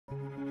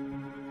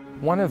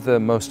One of the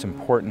most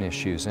important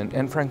issues,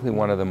 and frankly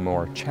one of the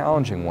more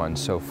challenging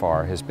ones so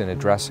far, has been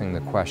addressing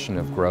the question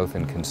of growth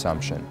and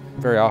consumption.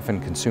 Very often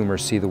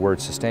consumers see the word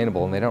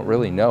sustainable and they don't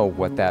really know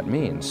what that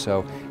means.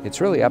 So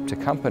it's really up to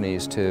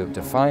companies to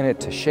define it,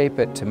 to shape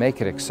it, to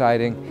make it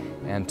exciting,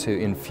 and to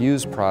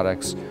infuse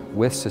products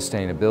with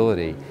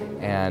sustainability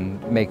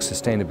and make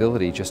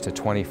sustainability just a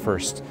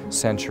 21st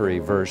century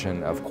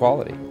version of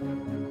quality.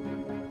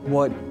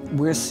 What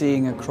we're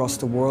seeing across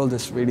the world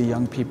is really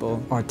young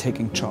people are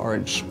taking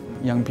charge.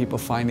 Young people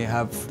finally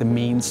have the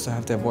means to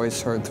have their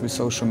voice heard through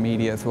social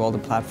media, through all the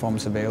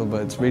platforms available.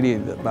 It's really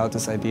about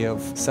this idea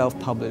of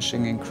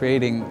self-publishing and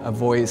creating a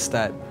voice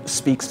that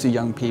speaks to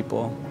young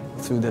people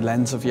through the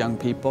lens of young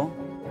people.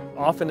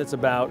 Often it's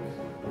about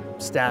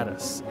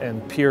status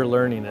and peer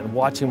learning and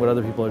watching what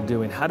other people are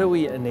doing. How do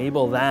we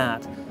enable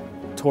that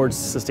towards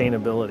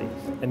sustainability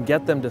and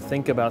get them to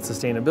think about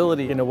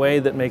sustainability in a way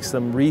that makes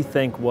them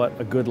rethink what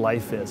a good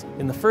life is?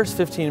 In the first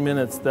 15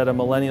 minutes that a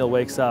millennial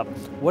wakes up,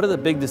 what are the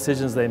big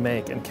decisions they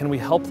make, and can we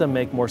help them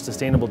make more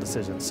sustainable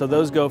decisions? So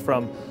those go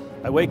from,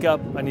 I wake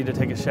up, I need to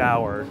take a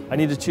shower, I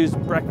need to choose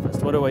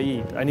breakfast, what do I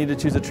eat? I need to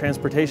choose a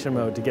transportation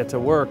mode to get to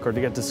work or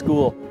to get to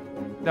school.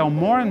 There are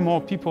more and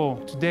more people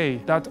today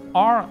that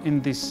are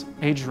in this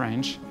age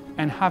range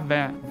and have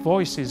their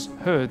voices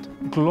heard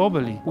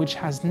globally, which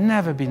has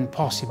never been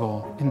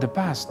possible in the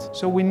past.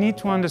 So we need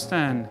to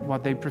understand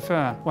what they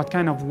prefer, what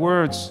kind of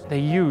words they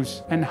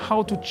use, and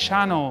how to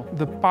channel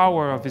the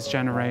power of this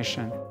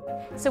generation.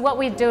 So what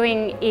we're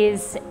doing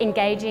is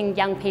engaging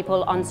young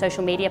people on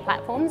social media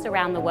platforms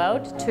around the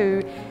world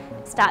to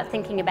start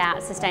thinking about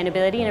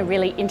sustainability in a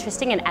really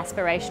interesting and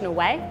aspirational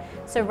way.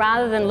 So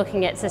rather than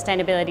looking at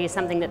sustainability as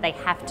something that they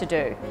have to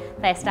do,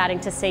 they're starting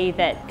to see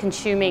that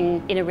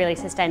consuming in a really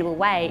sustainable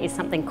way is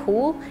something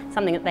cool,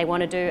 something that they want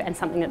to do, and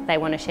something that they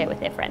want to share with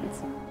their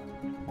friends.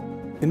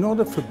 In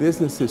order for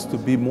businesses to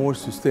be more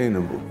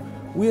sustainable,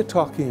 we are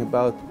talking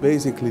about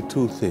basically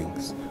two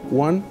things.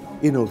 One,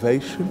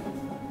 innovation,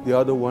 the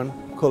other one,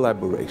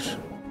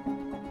 collaboration.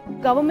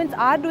 Governments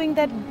are doing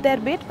their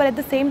bit, but at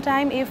the same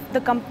time, if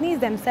the companies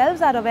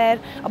themselves are aware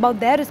about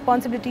their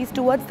responsibilities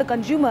towards the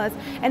consumers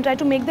and try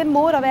to make them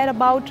more aware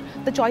about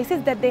the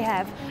choices that they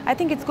have, I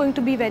think it's going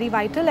to be very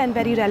vital and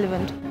very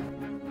relevant.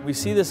 We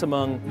see this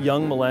among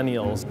young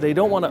millennials. They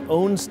don't want to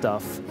own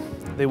stuff.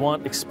 They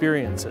want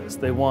experiences,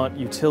 they want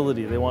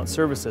utility, they want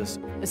services.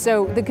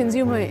 So the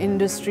consumer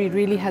industry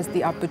really has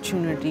the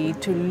opportunity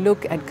to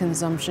look at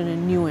consumption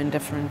in new and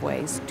different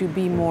ways, to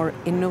be more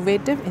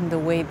innovative in the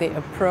way they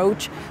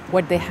approach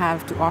what they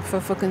have to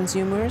offer for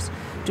consumers,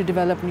 to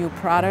develop new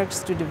products,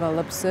 to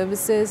develop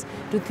services,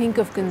 to think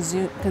of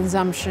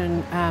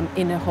consumption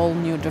in a whole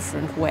new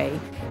different way.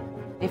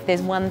 If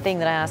there's one thing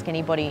that I ask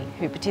anybody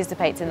who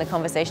participates in the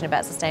conversation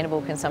about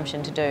sustainable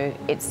consumption to do,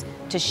 it's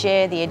to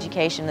share the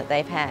education that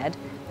they've had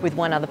with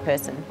one other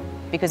person.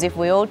 Because if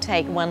we all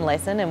take one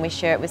lesson and we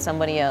share it with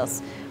somebody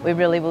else, we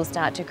really will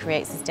start to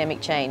create systemic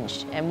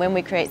change. And when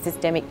we create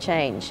systemic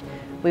change,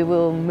 we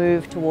will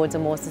move towards a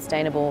more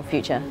sustainable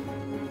future.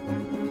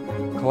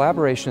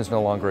 Collaboration is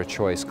no longer a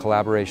choice.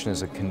 Collaboration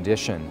is a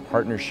condition.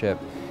 Partnership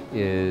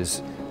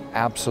is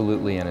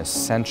absolutely an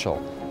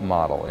essential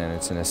model, and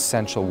it's an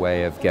essential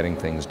way of getting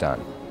things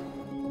done.